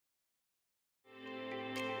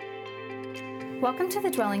Welcome to the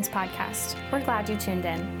Dwellings Podcast. We're glad you tuned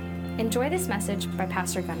in. Enjoy this message by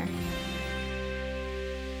Pastor Gunnar.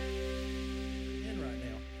 Right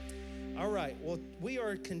now. All right, well, we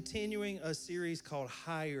are continuing a series called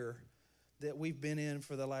Higher that we've been in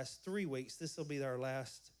for the last 3 weeks. This will be our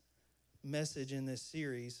last message in this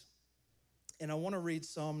series. And I want to read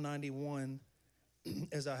Psalm 91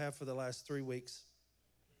 as I have for the last 3 weeks.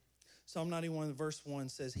 Psalm 91 verse 1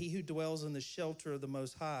 says, "He who dwells in the shelter of the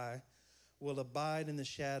Most High will abide in the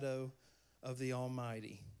shadow of the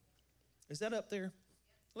Almighty." Is that up there?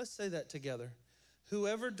 Let's say that together.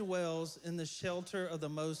 Whoever dwells in the shelter of the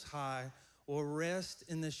Most High will rest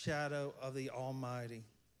in the shadow of the Almighty.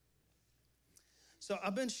 So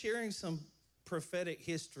I've been sharing some prophetic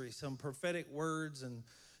history, some prophetic words and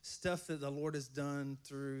stuff that the Lord has done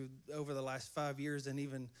through over the last 5 years and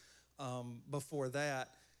even before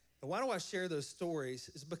that. And why do I share those stories?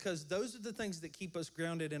 It's because those are the things that keep us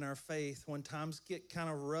grounded in our faith when times get kind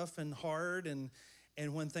of rough and hard and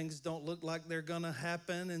when things don't look like they're gonna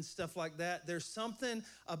happen and stuff like that. There's something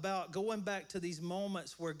about going back to these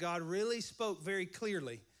moments where God really spoke very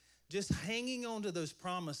clearly, just hanging on to those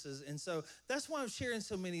promises. And so that's why I'm sharing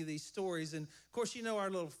so many of these stories. And of course, you know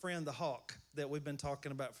our little friend, the hawk, that we've been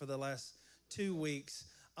talking about for the last 2 weeks.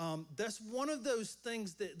 That's one of those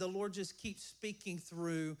things that the Lord just keeps speaking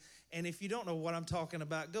through. And if you don't know what I'm talking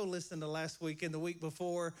about, go listen to last week and the week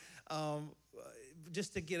before,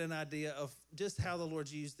 just to get an idea of just how the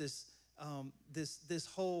Lord's used this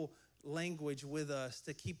whole language with us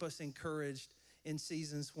to keep us encouraged in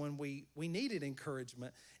seasons when we needed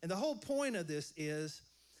encouragement. And the whole point of this is,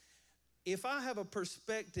 if I have a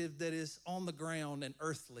perspective that is on the ground and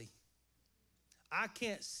earthly, I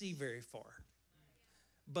can't see very far.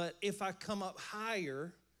 But if I come up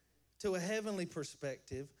higher to a heavenly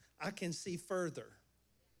perspective, I can see further,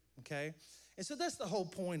 okay? And so that's the whole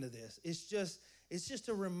point of this. It's just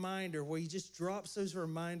a reminder where He just drops those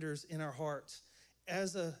reminders in our hearts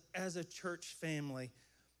as a church family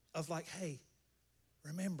of like, hey,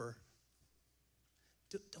 remember,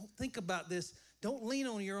 don't think about this. Don't lean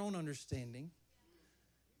on your own understanding,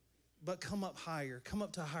 but come up higher, come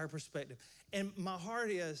up to a higher perspective. And my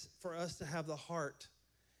heart is for us to have the heart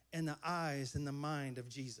and the eyes and the mind of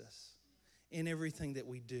Jesus in everything that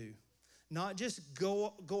we do. Not just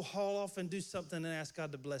go haul off and do something and ask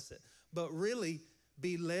God to bless it, but really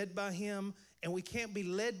be led by Him. And we can't be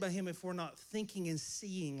led by Him if we're not thinking and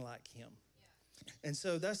seeing like Him. Yeah. And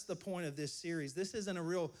so that's the point of this series. This isn't a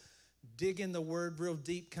real dig in the Word, real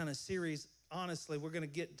deep kind of series. Honestly, we're going to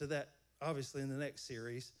get to that obviously in the next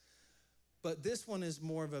series. But this one is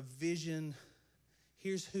more of a vision.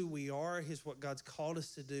 Here's who we are. Here's what God's called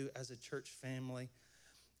us to do as a church family.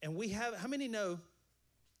 And we have, how many know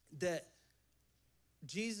that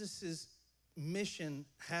Jesus' mission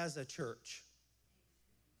has a church?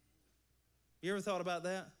 You ever thought about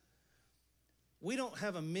that? We don't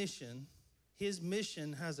have a mission. His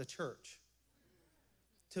mission has a church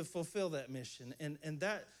to fulfill that mission. And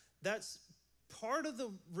that's part of the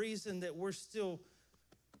reason that we're still,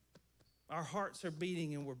 our hearts are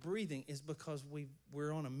beating and we're breathing, is because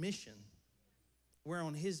we're on a mission. We're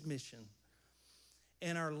on His mission.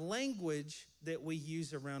 And our language that we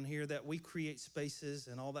use around here, that we create spaces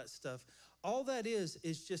and all that stuff, all that is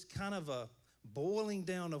just kind of a boiling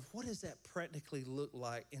down of what does that practically look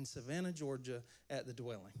like in Savannah, Georgia at the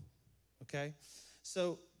Dwelling, okay?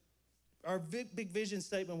 So our big vision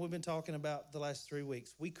statement we've been talking about the last 3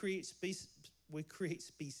 weeks, we create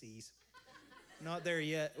species. Not there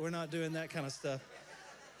yet. We're not doing that kind of stuff.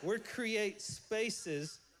 We create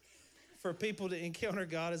spaces for people to encounter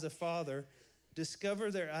God as a Father, discover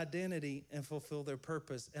their identity, and fulfill their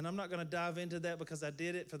purpose. And I'm not going to dive into that because I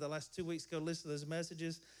did it for the last 2 weeks. Go listen to those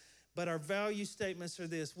messages. But our value statements are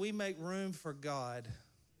this. We make room for God.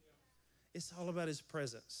 It's all about His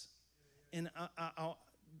presence. And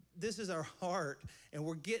this is our heart, and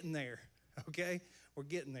we're getting there, okay? We're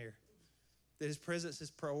getting there. That His presence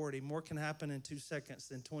is priority. More can happen in 2 seconds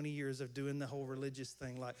than 20 years of doing the whole religious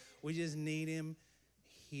thing. Like, we just need Him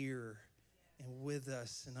here and with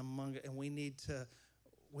us and among it. And we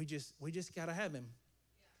just got to have Him.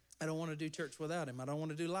 I don't want to do church without Him. I don't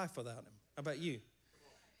want to do life without Him. How about you?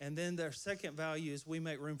 And then their second value is we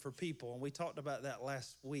make room for people. And we talked about that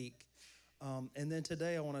last week. And then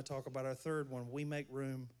today I want to talk about our third one. We make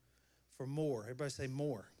room for more. Everybody say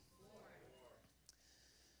more.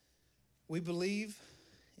 We believe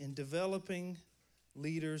in developing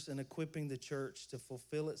leaders and equipping the church to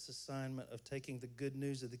fulfill its assignment of taking the good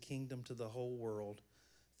news of the kingdom to the whole world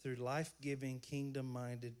through life-giving,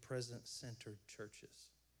 kingdom-minded, present-centered churches.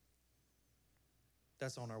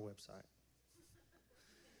 That's on our website.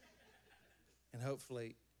 And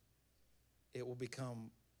hopefully it will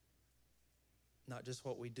become not just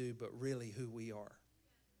what we do, but really who we are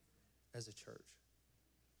as a church.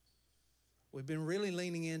 We've been really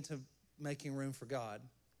leaning into making room for God.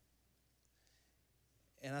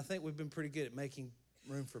 And I think we've been pretty good at making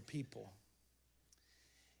room for people.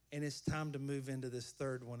 And it's time to move into this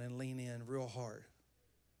third one and lean in real hard,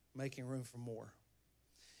 making room for more.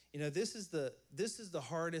 You know, this is the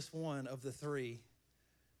hardest one of the three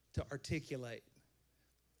to articulate.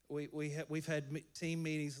 We've had team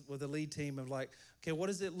meetings with the lead team of like, okay, what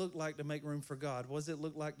does it look like to make room for God? What does it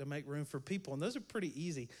look like to make room for people? And those are pretty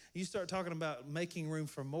easy. You start talking about making room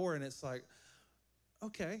for more, and it's like,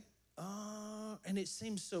 okay, and it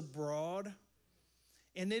seems so broad,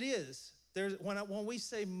 and it is. When we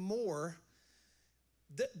say more,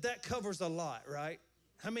 that covers a lot, right?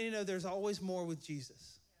 How many know there's always more with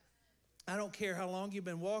Jesus? I don't care how long you've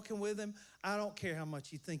been walking with him. I don't care how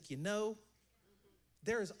much you think you know.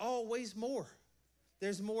 There is always more.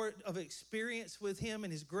 There's more of experience with him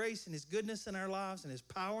and his grace and his goodness in our lives and his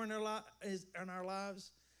power in our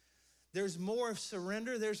lives. There's more of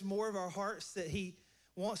surrender. There's more of our hearts that he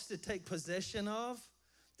wants to take possession of.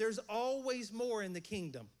 There's always more in the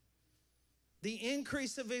kingdom. The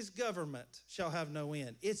increase of his government shall have no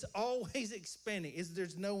end. It's always expanding.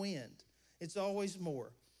 There's no end. It's always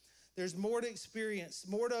more. There's more to experience,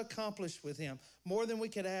 more to accomplish with him, more than we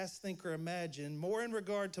could ask, think, or imagine, more in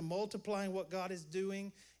regard to multiplying what God is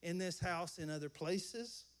doing in this house in other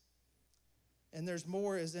places. And there's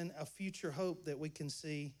more as in a future hope that we can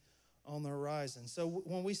see on the horizon. So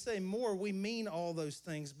when we say more, we mean all those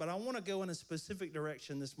things, but I want to go in a specific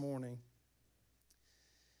direction this morning.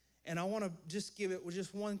 And I want to just give it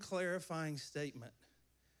just one clarifying statement.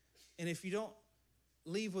 And if you don't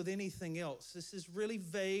leave with anything else, this is really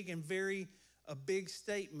vague and a big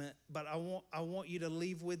statement, but I want you to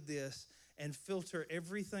leave with this and filter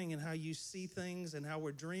everything and how you see things and how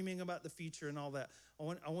we're dreaming about the future and all that.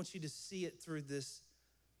 I want you to see it through this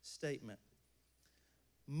statement.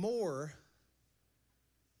 More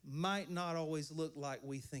might not always look like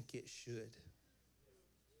we think it should.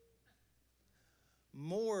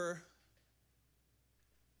 More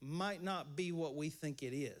might not be what we think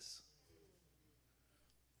it is.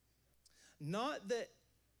 Not that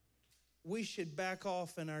we should back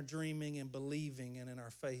off in our dreaming and believing and in our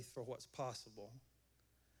faith for what's possible.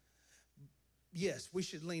 Yes, we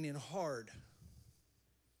should lean in hard,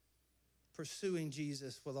 pursuing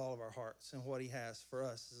Jesus with all of our hearts and what he has for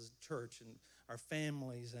us as a church and our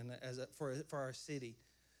families and for our city.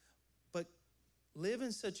 But live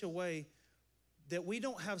in such a way that we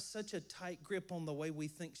don't have such a tight grip on the way we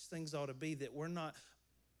think things ought to be that we're not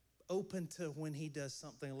open to when he does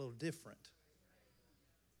something a little different.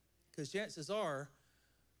 Because chances are,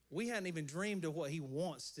 we hadn't even dreamed of what he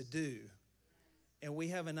wants to do. And we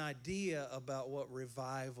have an idea about what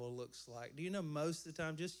revival looks like. Do you know most of the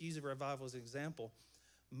time, just use a revival as an example,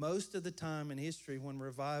 most of the time in history when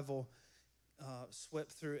revival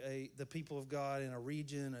swept through the people of God in a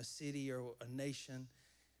region, a city, or a nation,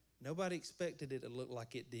 nobody expected it to look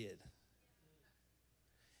like it did.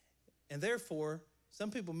 And therefore,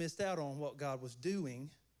 some people missed out on what God was doing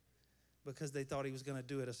because they thought he was going to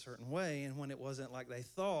do it a certain way. And when it wasn't like they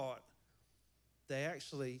thought, they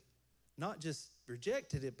actually not just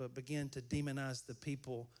rejected it, but began to demonize the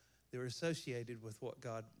people that were associated with what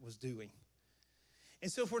God was doing.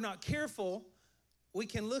 And so if we're not careful, we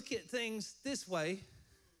can look at things this way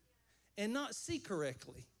and not see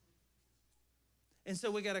correctly. And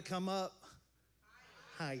so we got to come up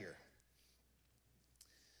higher.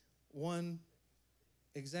 One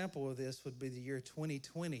example of this would be the year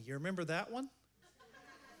 2020. You remember that one?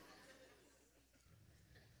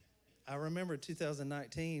 I remember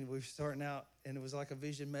 2019, we were starting out, and it was like a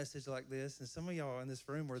vision message like this, and some of y'all in this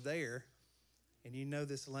room were there, and you know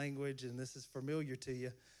this language, and this is familiar to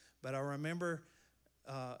you, but I remember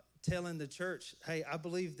telling the church, hey, I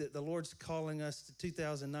believe that the Lord's calling us to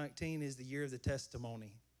 2019 is the year of the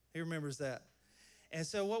testimony. Who remembers that? And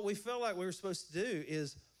so what we felt like we were supposed to do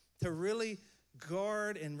is to really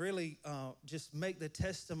guard and really just make the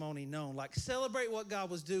testimony known, like celebrate what God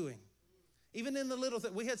was doing. Even in the little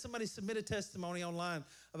thing, we had somebody submit a testimony online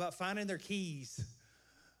about finding their keys.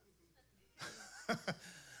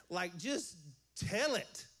 Like, just tell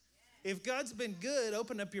it. If God's been good,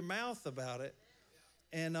 open up your mouth about it.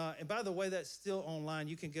 And by the way, that's still online.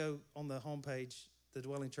 You can go on the homepage,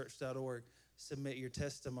 thedwellingchurch.org, submit your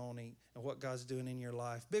testimony and what God's doing in your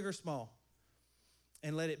life, big or small.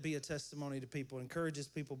 And let it be a testimony to people, encourages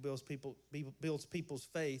people, builds people's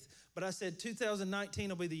faith. But I said 2019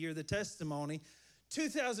 will be the year of the testimony.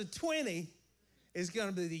 2020 It's going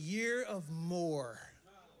to be the year of more.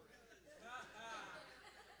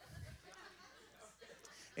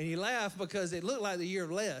 And you laugh because it looked like the year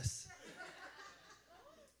of less.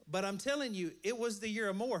 But I'm telling you, it was the year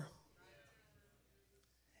of more.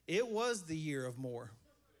 It was the year of more.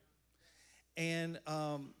 And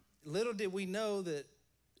little did we know that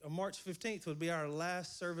March 15th would be our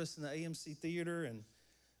last service in the AMC Theater. And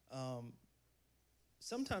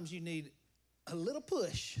sometimes you need a little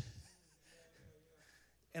push.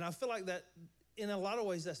 And I feel like that, in a lot of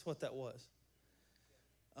ways, that's what that was.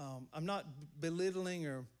 I'm not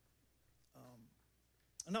belittling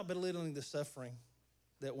the suffering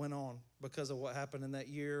that went on because of what happened in that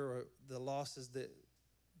year or the losses that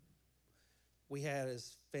we had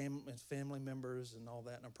as family members and all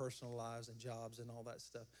that in our personal lives and jobs and all that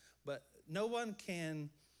stuff. But no one can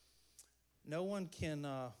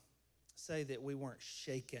say that we weren't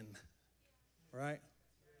shaken, right?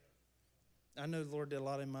 I know the Lord did a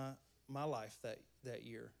lot in my life that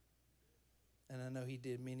year. And I know he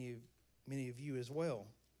did many of you as well.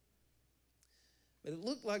 But it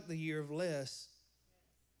looked like the year of less.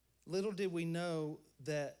 Little did we know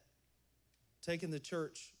that taking the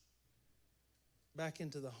church back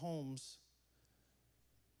into the homes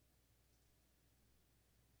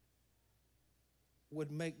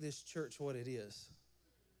would make this church what it is.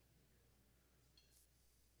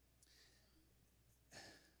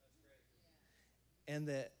 And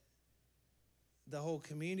that the whole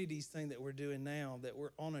communities thing that we're doing now, that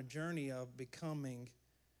we're on a journey of becoming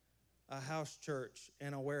a house church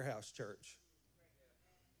and a warehouse church.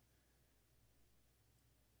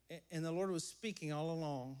 And the Lord was speaking all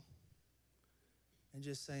along and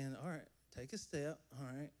just saying, all right, take a step. All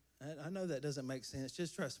right, I know that doesn't make sense.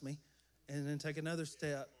 Just trust me. And then take another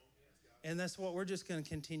step. And that's what we're just going to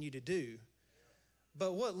continue to do.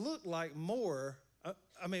 But what looked like more,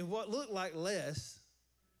 what looked like less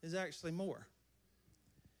is actually more.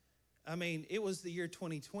 I mean, it was the year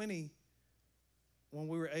 2020 when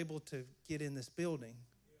we were able to get in this building.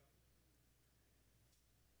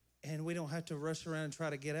 And we don't have to rush around and try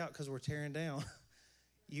to get out because we're tearing down.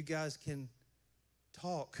 You guys can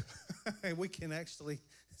talk. And we can actually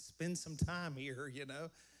spend some time here, you know.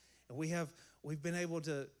 And we've been able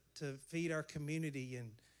to feed our community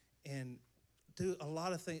and do a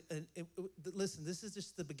lot of things. And listen, this is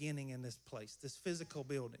just the beginning in this place, this physical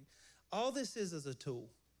building. All this is a tool.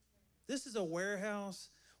 This is a warehouse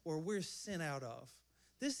where we're sent out of.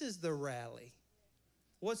 This is the rally.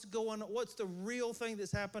 What's the real thing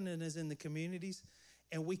that's happening is in the communities.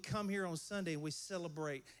 And we come here on Sunday and we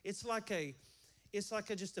celebrate. It's like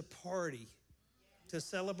just a party to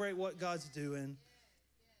celebrate what God's doing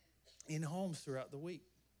in homes throughout the week.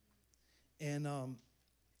 And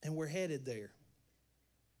we're headed there.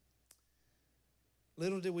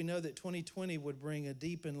 Little did we know that 2020 would bring a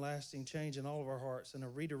deep and lasting change in all of our hearts and a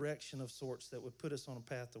redirection of sorts that would put us on a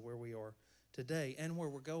path to where we are today and where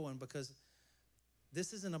we're going, because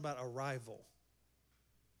this isn't about arrival.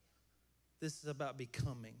 This is about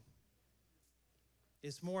becoming.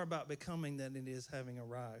 It's more about becoming than it is having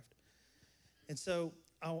arrived. And so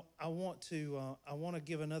I want to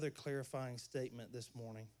give another clarifying statement this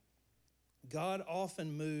morning. God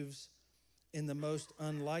often moves in the most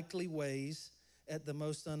unlikely ways, at the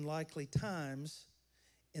most unlikely times,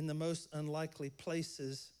 in the most unlikely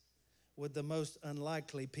places, with the most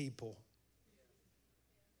unlikely people.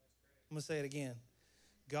 I'm going to say it again.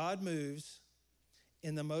 God moves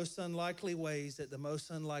in the most unlikely ways, at the most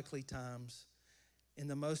unlikely times, in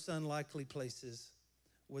the most unlikely places,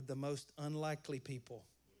 with the most unlikely people.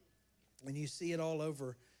 And you see it all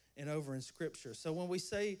over and over in Scripture. So when we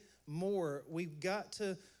say more, we've got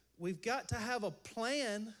to have a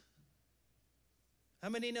plan. How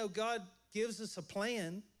many know God gives us a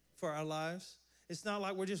plan for our lives? It's not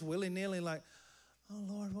like we're just willy-nilly like, oh,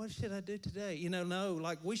 Lord, what should I do today? No,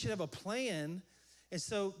 like we should have a plan. And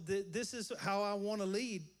so this is how I want to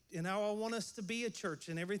lead and how I want us to be a church,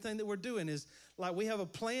 and everything that we're doing is like we have a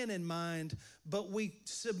plan in mind, but we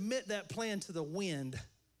submit that plan to the wind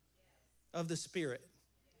of the Spirit.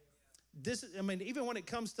 Even when it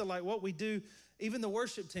comes to like what we do, even the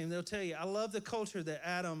worship team, they'll tell you, I love the culture that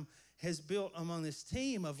Adam has built among this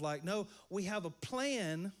team of like, no, we have a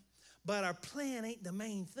plan, but our plan ain't the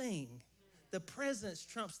main thing. The presence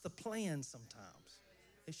trumps the plan sometimes.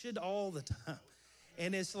 It should all the time.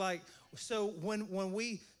 And it's like, so when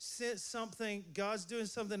we sense something, God's doing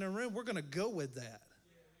something in a room, we're going to go with that.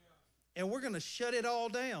 And we're going to shut it all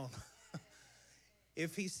down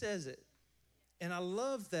if he says it. And I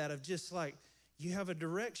love that of just like, you have a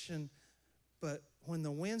direction, but when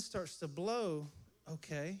the wind starts to blow,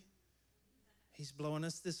 okay, he's blowing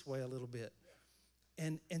us this way a little bit.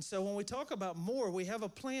 And so when we talk about more, we have a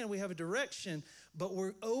plan, we have a direction, but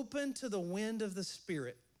we're open to the wind of the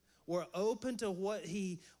Spirit. We're open to what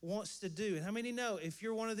he wants to do. And how many know if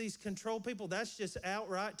you're one of these control people, that's just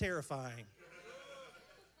outright terrifying.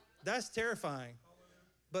 That's terrifying.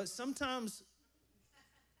 But sometimes,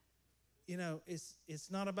 you know, it's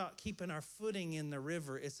not about keeping our footing in the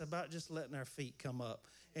river. It's about just letting our feet come up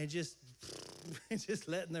and just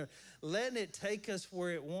letting it take us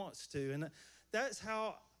where it wants to. And that's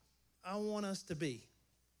how I want us to be.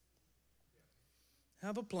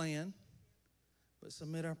 Have a plan, but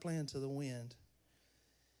submit our plan to the wind.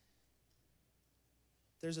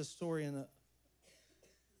 There's a story in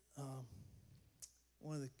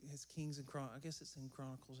one of his Kings and Chronicles. I guess it's in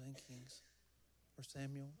Chronicles and Kings or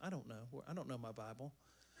Samuel. I don't know. I don't know my Bible.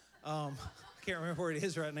 I can't remember where it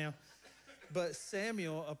is right now. But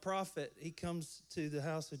Samuel, a prophet, he comes to the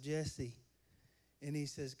house of Jesse, and he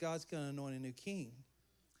says, God's going to anoint a new king,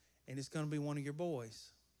 and it's going to be one of your boys.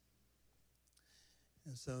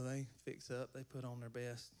 And so they fix up, they put on their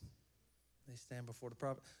best. They stand before the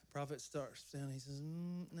prophet. Prophet starts down, he says,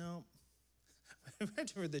 no.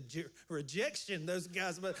 Imagine the rejection those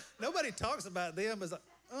guys, but nobody talks about them. It's like,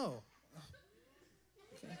 oh,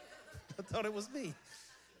 okay. I thought it was me.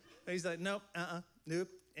 And he's like, nope, nope,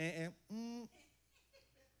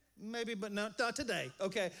 maybe, but not today.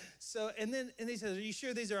 Okay. So, and he says, are you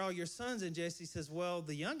sure these are all your sons? And Jesse says, well,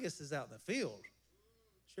 the youngest is out in the field.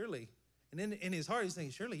 Surely. And then in his heart, he's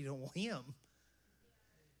thinking, surely you don't want him.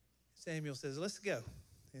 Samuel says, let's go.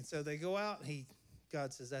 And so they go out, and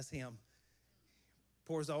God says, that's him.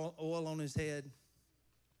 Pours oil on his head,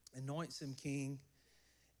 anoints him king.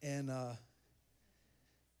 And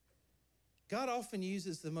God often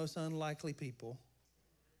uses the most unlikely people,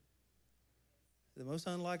 the most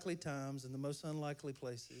unlikely times, and the most unlikely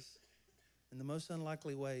places, in the most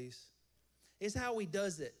unlikely ways. It's how he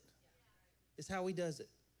does it. It's how he does it.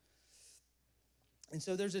 And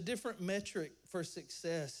so there's a different metric for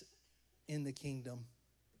success in the kingdom.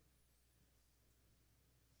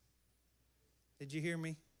 Did you hear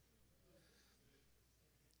me?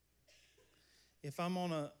 If I'm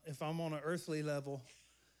on an earthly level,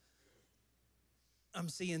 I'm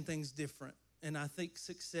seeing things different. And I think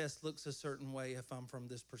success looks a certain way if I'm from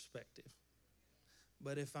this perspective.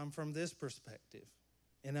 But if I'm from this perspective,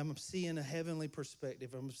 and I'm seeing a heavenly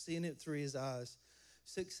perspective, I'm seeing it through his eyes,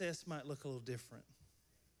 success might look a little different.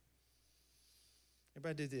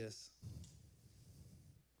 Everybody do this.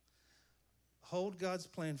 Hold God's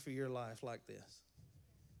plan for your life like this,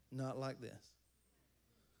 not like this.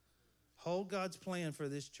 Hold God's plan for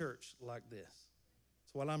this church like this.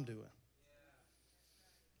 That's what I'm doing.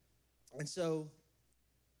 And so,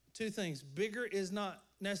 two things. Bigger is not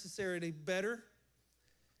necessarily better,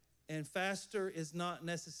 and faster is not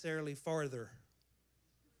necessarily farther.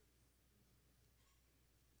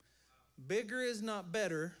 Bigger is not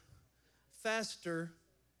better, faster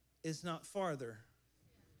is not farther.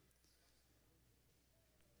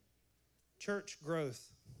 Church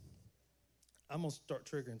growth. I'm going to start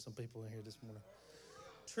triggering some people in here this morning.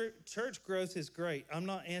 Church growth is great. I'm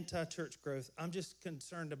not anti-church growth. I'm just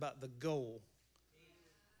concerned about the goal.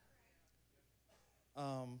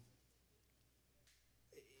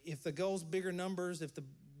 If the goal's bigger numbers, if the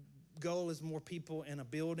goal is more people in a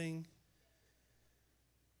building,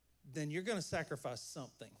 then you're going to sacrifice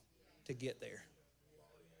something to get there.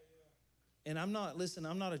 And I'm not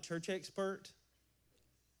a church expert.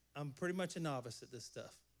 I'm pretty much a novice at this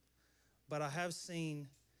stuff. But I have seen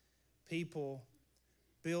people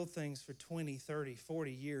build things for 20, 30,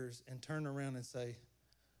 40 years and turn around and say,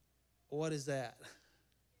 what is that?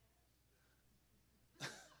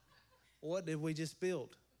 What did we just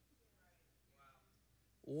build?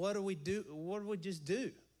 What do we do? What did we just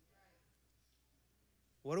do?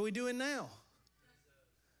 What are we doing now?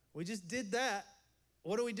 We just did that.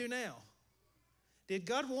 What do we do now? Did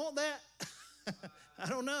God want that? I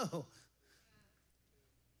don't know.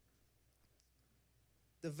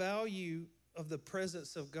 The value of the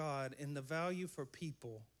presence of God and the value for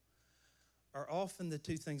people are often the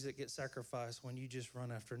two things that get sacrificed when you just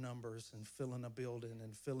run after numbers and fill in a building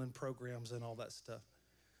and fill in programs and all that stuff.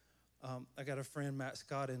 I got a friend, Matt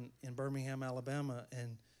Scott, in Birmingham, Alabama,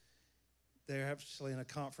 and they're actually in a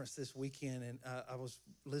conference this weekend, and I was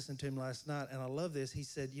listening to him last night, and I love this. He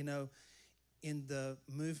said, you know, in the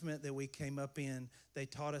movement that we came up in, they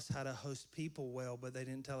taught us how to host people well, but they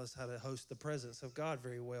didn't tell us how to host the presence of God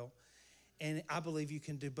very well. And I believe you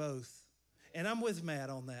can do both. And I'm with Matt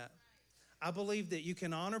on that. I believe that you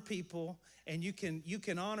can honor people, and you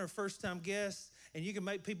can honor first-time guests, and you can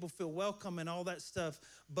make people feel welcome and all that stuff,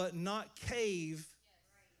 but not cave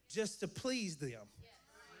just to please them.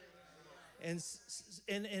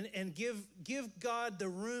 And give God the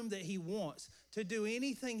room that he wants to do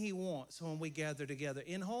anything he wants when we gather together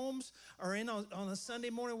in homes or on a Sunday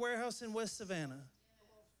morning warehouse in West Savannah.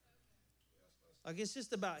 Like, it's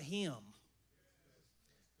just about him.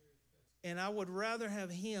 And I would rather have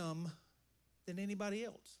him than anybody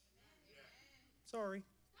else. Sorry.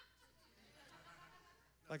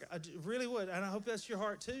 Like, I really would, and I hope that's your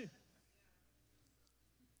heart too.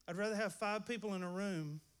 I'd rather have 5 people in a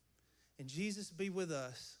room and Jesus be with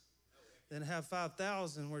us than have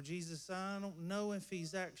 5,000 where Jesus, I don't know if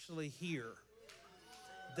he's actually here.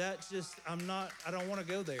 That's just, I don't want to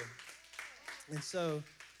go there. And so,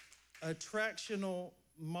 attractional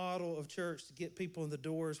model of church to get people in the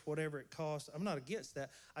doors, whatever it costs, I'm not against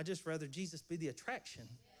that. I just rather Jesus be the attraction.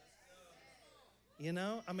 You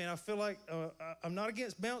know, I mean, I feel like I'm not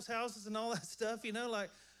against bounce houses and all that stuff, you know,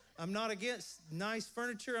 like I'm not against nice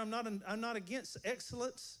furniture. I'm not against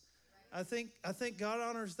excellence. I think God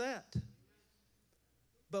honors that.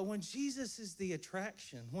 But when Jesus is the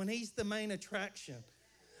attraction, when he's the main attraction,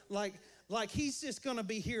 like he's just going to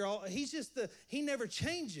be here he never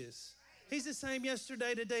changes. He's the same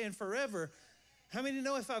yesterday, today, and forever. How many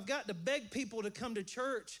know if I've got to beg people to come to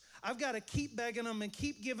church, I've got to keep begging them and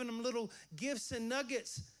keep giving them little gifts and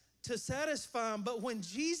nuggets to satisfy them. But when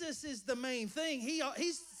Jesus is the main thing, he's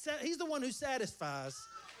the one who satisfies.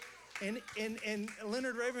 And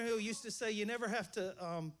Leonard Ravenhill used to say, you never have to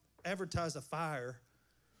advertise a fire.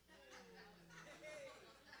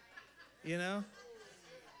 You know?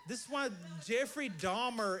 This is why Jeffrey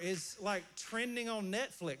Dahmer is like trending on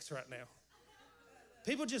Netflix right now.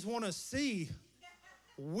 People just want to see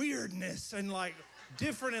weirdness and like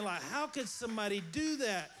different and like, how could somebody do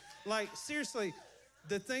that? Like, seriously,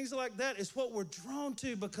 the things like that is what we're drawn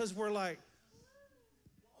to because we're like,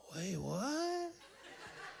 wait, what?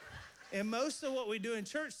 And most of what we do in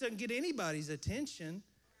church doesn't get anybody's attention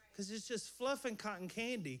because it's just fluff and cotton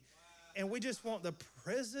candy. And we just want the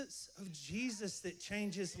presence of Jesus that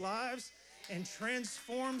changes lives and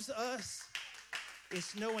transforms us.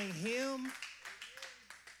 It's knowing him.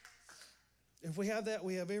 If we have that,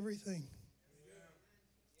 we have everything.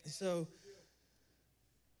 And so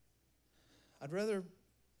I'd rather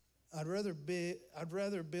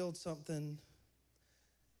build something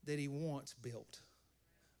that he wants built.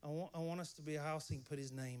 I want us to be a house he can put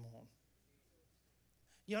his name on.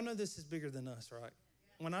 Y'all know this is bigger than us, right?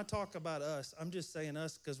 When I talk about us, I'm just saying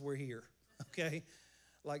us because we're here, okay?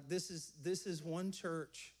 Like this is one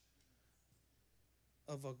church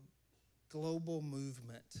of a global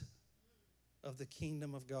movement of the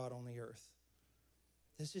kingdom of God on the earth.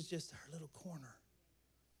 This is just our little corner.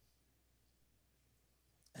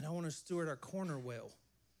 And I want to steward our corner well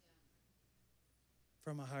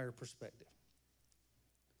from a higher perspective.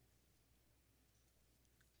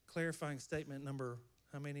 Clarifying statement number,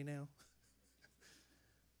 how many now?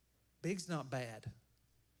 Big's not bad.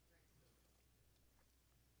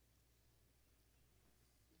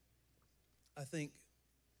 I think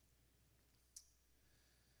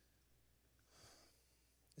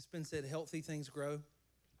it's been said healthy things grow.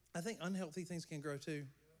 I think unhealthy things can grow too.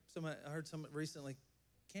 I heard something recently,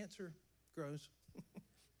 cancer grows.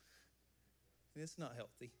 It's not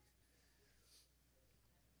healthy.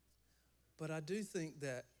 But I do think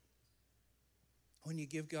that when you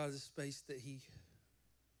give God the space that he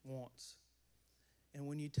wants, and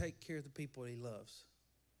when you take care of the people he loves,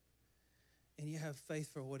 and you have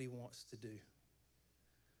faith for what he wants to do,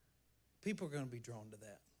 people are going to be drawn to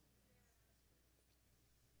that.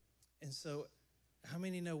 And so, how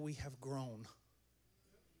many know we have grown?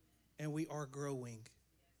 And we are growing.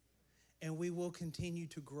 And we will continue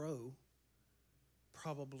to grow,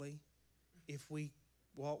 probably, if we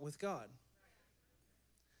walk with God.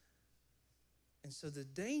 And so the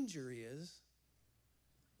danger is,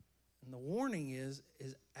 and the warning is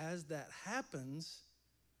as that happens,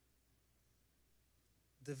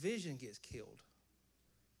 the vision gets killed.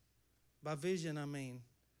 By vision, I mean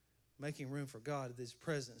making room for God. His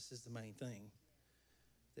presence is the main thing.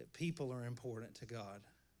 That people are important to God.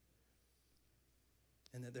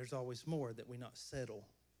 And that there's always more, that we not settle.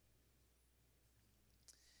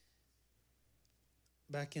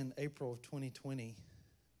 Back in April of 2020,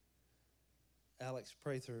 Alex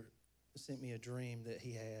Prather sent me a dream that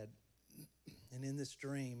he had. And in this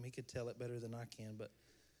dream, he could tell it better than I can, but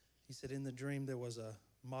he said in the dream there was a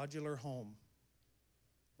modular home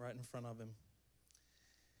right in front of him.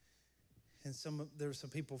 And there were some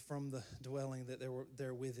people from the dwelling that they were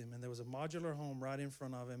there with him, and there was a modular home right in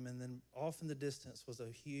front of him, and then off in the distance was a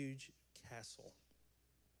huge castle.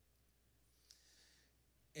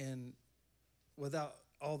 And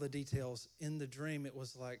all the details. In the dream, it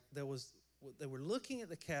was like they were looking at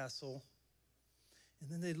the castle, and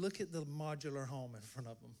then they look at the modular home in front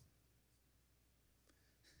of them.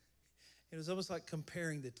 It was almost like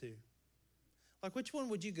comparing the two. Like, which one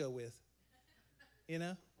would you go with? You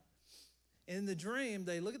know? In the dream,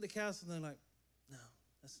 they look at the castle and they're like, no,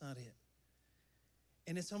 that's not it.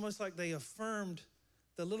 And it's almost like they affirmed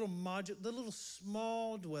the little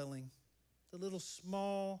small dwelling, the little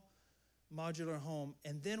small modular home.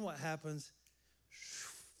 And then what happens?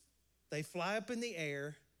 They fly up in the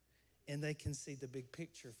air and they can see the big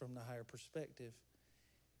picture from the higher perspective.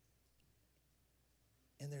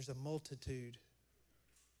 And there's a multitude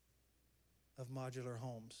of modular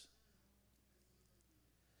homes.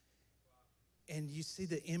 And you see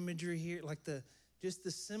the imagery here, like just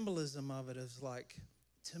the symbolism of it is like,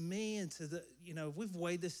 to me and to the, we've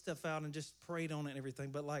weighed this stuff out and just prayed on it and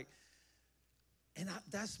everything, but like,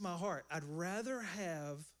 that's my heart. I'd rather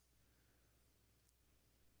have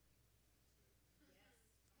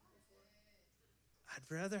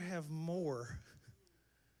more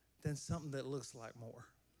than something that looks like more.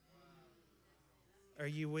 Are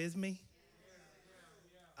you with me?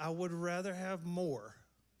 I would rather have more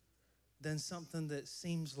than something that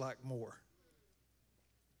seems like more.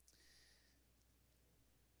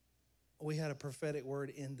 We had a prophetic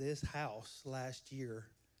word in this house last year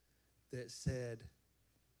that said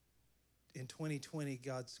in 2020,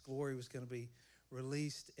 God's glory was going to be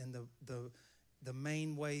released in the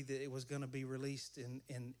main way that it was going to be released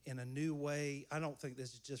in a new way. I don't think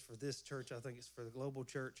this is just for this church. I think it's for the global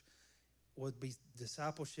church. Would be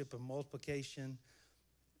discipleship and multiplication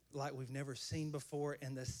like we've never seen before.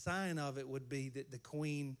 And the sign of it would be that the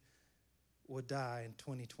Queen would die in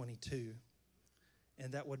 2022.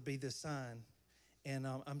 And that would be the sign. And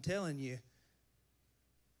I'm telling you,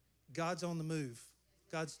 God's on the move.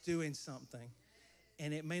 God's doing something.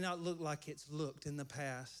 And it may not look like it's looked in the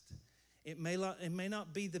past. It may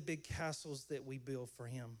not be the big castles that we build for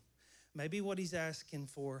him. Maybe what he's asking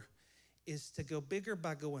for is to go bigger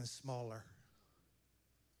by going smaller.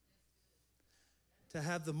 To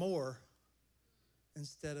have the more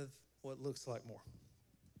instead of what looks like more.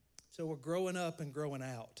 So we're growing up and growing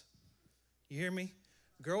out. You hear me?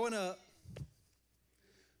 Growing up.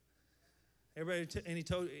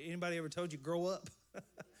 Anybody ever told you grow up?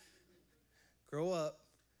 Grow up,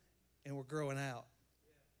 and we're growing out.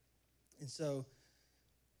 And so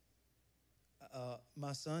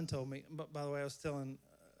my son told me, by the way, I was telling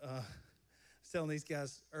these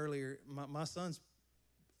guys earlier, my son's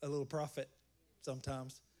a little prophet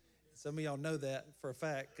sometimes. Some of y'all know that for a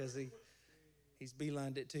fact because he's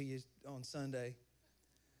beelined it to you on Sunday.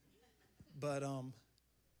 But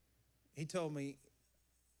he told me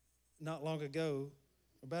not long ago,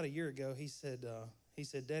 about a year ago, he said,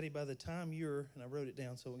 Daddy, by the time you're, and I wrote it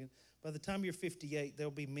down, by the time you're 58, there'll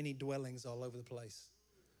be many dwellings all over the place.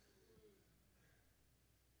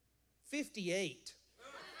 58.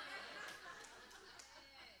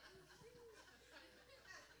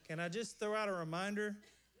 Can I just throw out a reminder?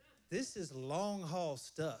 This is long haul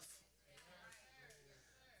stuff.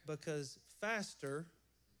 Because faster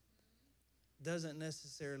doesn't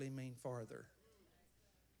necessarily mean farther.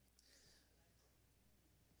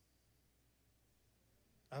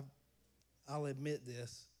 I'll admit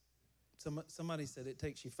this. Somebody said it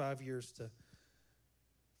takes you 5 years to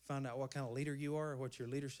find out what kind of leader you are or what your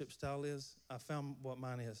leadership style is. I found what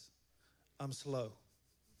mine is. I'm slow.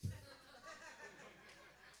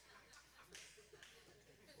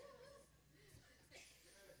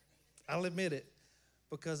 I'll admit it,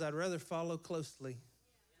 because I'd rather follow closely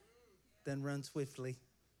than run swiftly.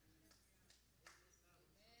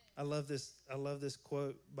 I love this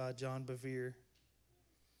quote by John Bevere. It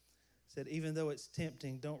said, even though it's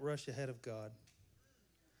tempting, don't rush ahead of God.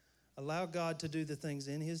 Allow God to do the things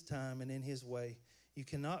in his time and in his way. You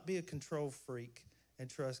cannot be a control freak and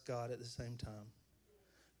trust God at the same time.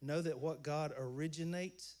 Know that what God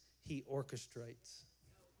originates, he orchestrates.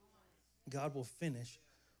 God will finish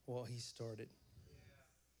what he started.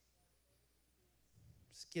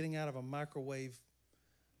 Just getting out of a microwave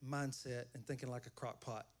mindset and thinking like a crock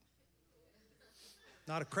pot.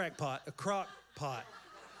 Not a crack pot, a crock pot.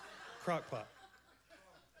 Crock pot.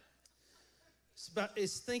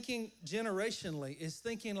 It's thinking generationally. It's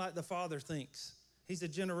thinking like the Father thinks. He's a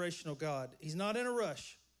generational God. He's not in a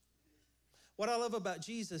rush. What I love about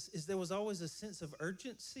Jesus is there was always a sense of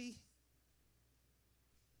urgency,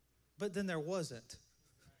 but then there wasn't.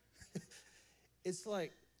 It's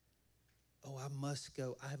like, oh, I must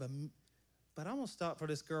go. But I'm going to stop for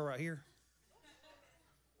this girl right here.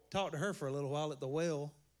 Talk to her for a little while at the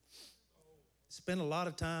well. Spend a lot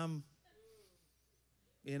of time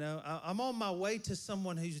You know, I'm on my way to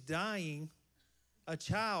someone who's dying, a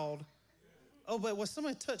child. Oh, but was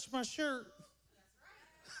somebody touched my shirt?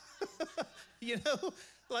 You know,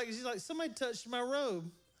 like she's like, somebody touched my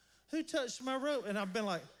robe. Who touched my robe? And I've been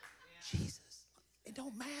like, Jesus, it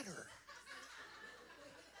don't matter.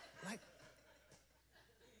 Like,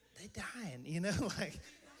 they dying, you know, like.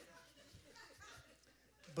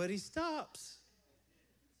 But he stops.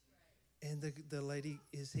 And the lady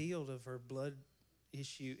is healed of her blood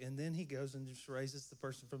issue. And then he goes and just raises the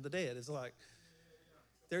person from the dead. It's like,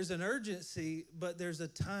 there's an urgency, but there's a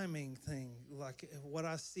timing thing. Like what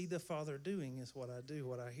I see the Father doing is what I do.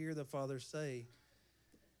 What I hear the Father say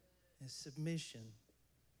is submission.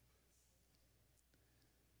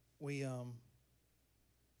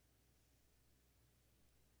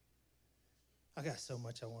 I got so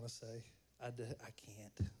much I want to say. I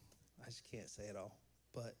can't. I just can't say it all.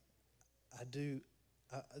 But I do.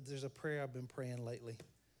 There's a prayer I've been praying lately.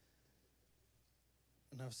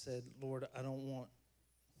 And I've said, Lord, I don't want.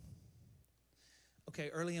 Okay,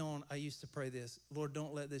 early on, I used to pray this. Lord,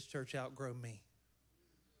 don't let this church outgrow me.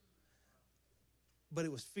 But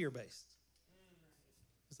it was fear-based.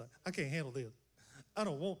 It's like, I can't handle this. I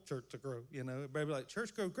don't want church to grow, you know. Everybody be like,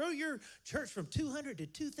 church grow your church from 200 to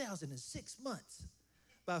 2,000 in 6 months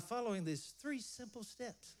by following these 3 simple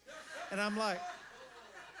steps. And I'm like,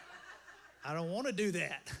 I don't want to do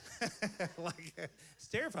that. Like, it's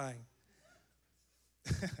terrifying.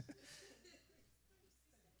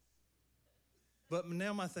 But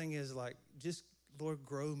now my thing is like, just, Lord,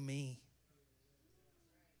 grow me.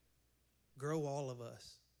 Grow all of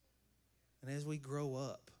us. And as we grow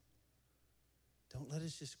up, don't let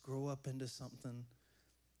us just grow up into something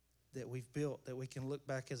that we've built, that we can look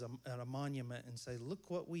back at a monument and say, look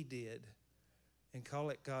what we did, and call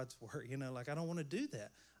it God's word. You know, like, I don't want to do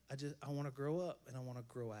that. I want to grow up and I want to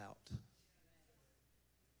grow out.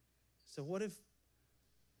 So what if,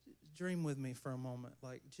 dream with me for a moment,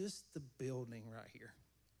 like just the building right here.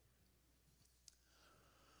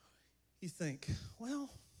 You think, well,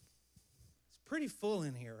 it's pretty full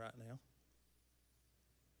in here right now.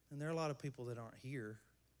 And there are a lot of people that aren't here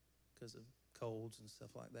because of colds and stuff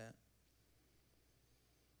like that.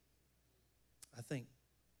 I think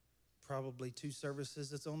probably 2 services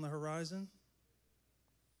that's on the horizon.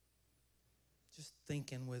 Just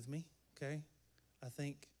thinking with me, okay? I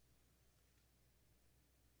think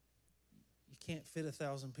you can't fit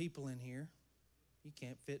 1,000 people in here. You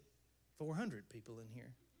can't fit 400 people in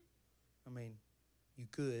here. I mean, you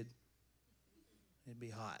could. It'd be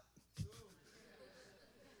hot.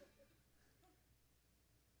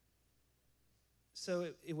 So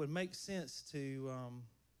it would make sense to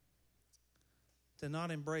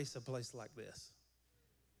not embrace a place like this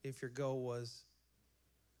if your goal was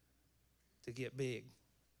to get big.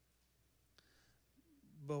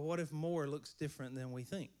 But what if more looks different than we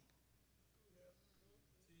think?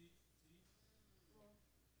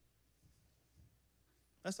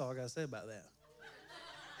 That's all I got to say about that.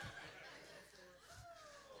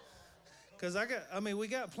 Because we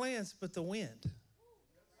got plans, but the wind.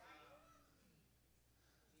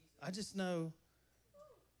 I just know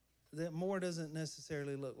that more doesn't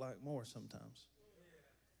necessarily look like more sometimes.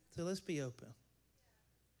 So let's be open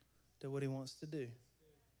to what he wants to do.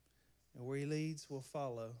 And where he leads, we'll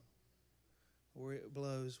follow. Where it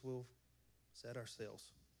blows, we'll set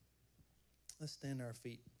ourselves. Let's stand to our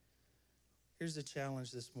feet. Here's the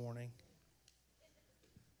challenge this morning.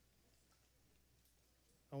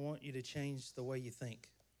 I want you to change the way you think.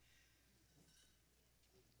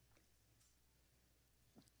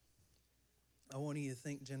 I want you to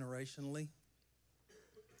think generationally.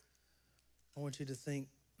 I want you to think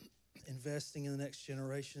investing in the next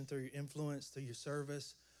generation through your influence, through your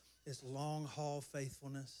service. It's long haul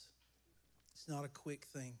faithfulness. It's not a quick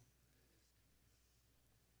thing.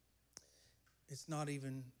 It's not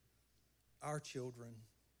even our children.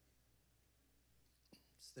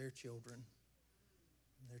 It's their children,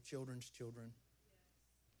 their children's children.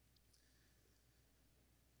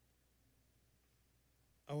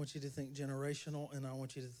 I want you to think generational, and I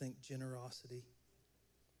want you to think generosity.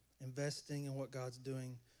 Investing in what God's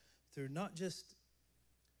doing through not just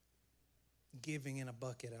giving in a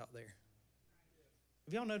bucket out there.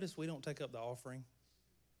 Have y'all noticed we don't take up the offering?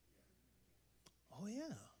 Oh,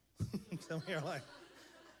 yeah. Some of you are like,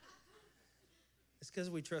 it's because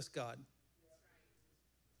we trust God.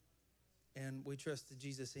 And we trust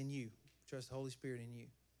Jesus in you. Trust the Holy Spirit in you.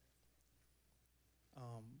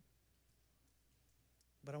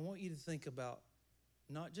 But I want you to think about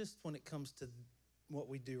not just when it comes to what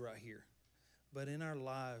we do right here, but in our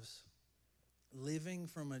lives, living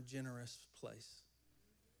from a generous place.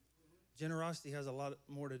 Generosity has a lot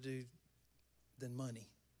more to do than money.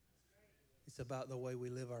 It's about the way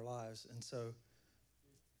we live our lives. And so,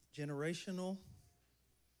 generational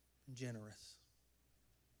and generous.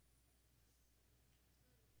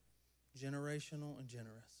 Generational and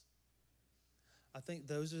generous. I think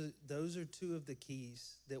those are two of the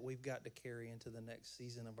keys that we've got to carry into the next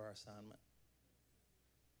season of our assignment.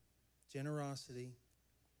 Generosity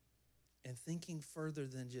and thinking further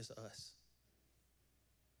than just us.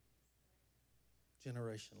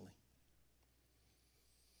 Generationally.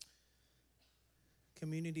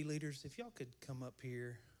 Community leaders, if y'all could come up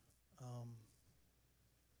here.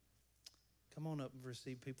 Come on up and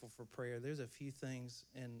receive people for prayer. There's a few things.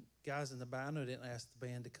 And guys in the back, I know I didn't ask the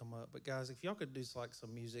band to come up, but guys, if y'all could do like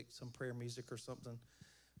some music, some prayer music or something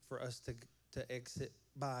for us to exit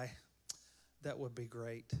by, that would be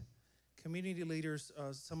great. Community leaders,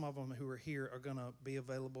 some of them who are here are going to be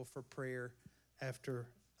available for prayer after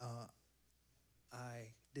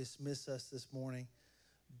I dismiss us this morning.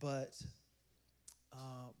 But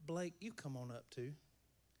Blake, you come on up too.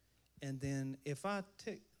 And then if I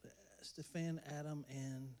take Stefan, Adam,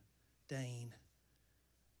 and Dane,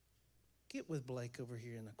 get with Blake over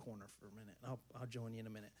here in the corner for a minute. I'll join you in a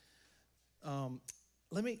minute.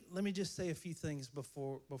 Let me just say a few things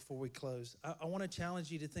before we close. I want to challenge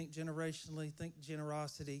you to think generationally, think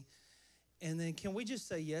generosity, and then can we just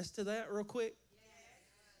say yes to that real quick?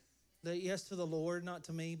 Yes. Yes to the Lord, not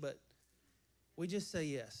to me, but we just say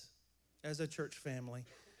yes as a church family.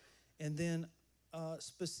 And then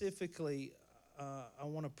specifically, I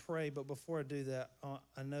want to pray, but before I do that,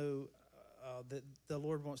 I know that the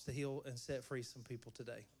Lord wants to heal and set free some people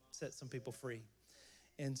today, set some people free.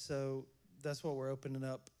 And so that's what we're opening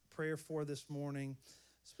up prayer for this morning,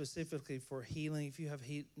 specifically for healing. If you have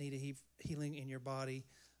need a healing in your body,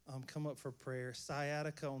 come up for prayer.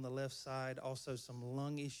 Sciatica on the left side, also some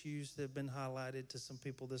lung issues that have been highlighted to some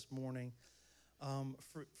people this morning.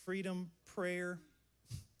 Freedom prayer,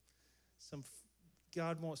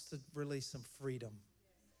 God wants to release some freedom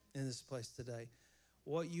in this place today.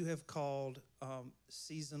 What you have called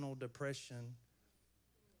seasonal depression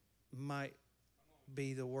might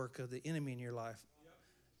be the work of the enemy in your life.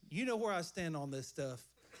 You know where I stand on this stuff.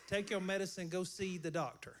 Take your medicine, go see the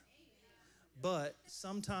doctor. But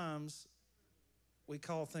sometimes we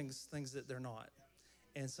call things that they're not.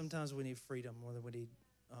 And sometimes we need freedom more than we need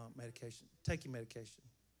medication. Take your medication.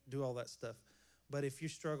 Do all that stuff. But if you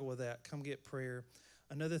struggle with that, come get prayer.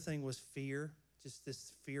 Another thing was fear, just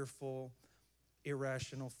this fearful,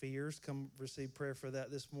 irrational fears. Come receive prayer for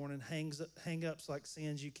that this morning. Hang-ups like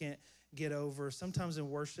sins you can't get over. Sometimes in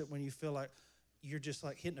worship when you feel like you're just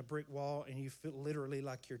like hitting a brick wall and you feel literally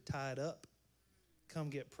like you're tied up, come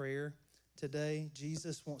get prayer today.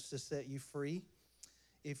 Jesus wants to set you free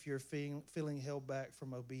if you're feeling held back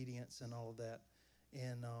from obedience and all of that.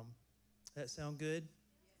 And that sound good?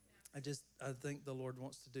 I think the Lord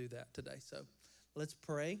wants to do that today. So let's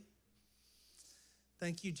pray.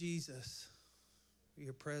 Thank you, Jesus, for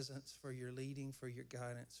your presence, for your leading, for your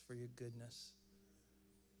guidance, for your goodness.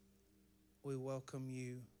 We welcome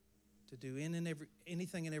you to do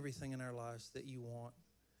anything and everything in our lives that you want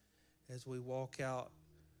as we walk out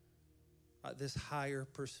this higher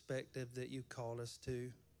perspective that you called us to.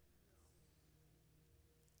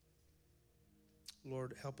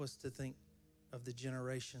 Lord, help us to think of the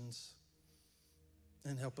generations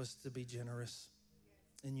and help us to be generous.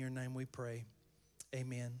 In your name we pray.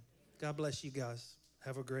 Amen. God bless you guys.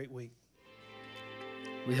 Have a great week.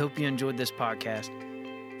 We hope you enjoyed this podcast.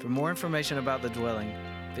 For more information about The Dwelling,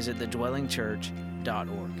 visit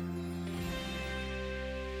thedwellingchurch.org.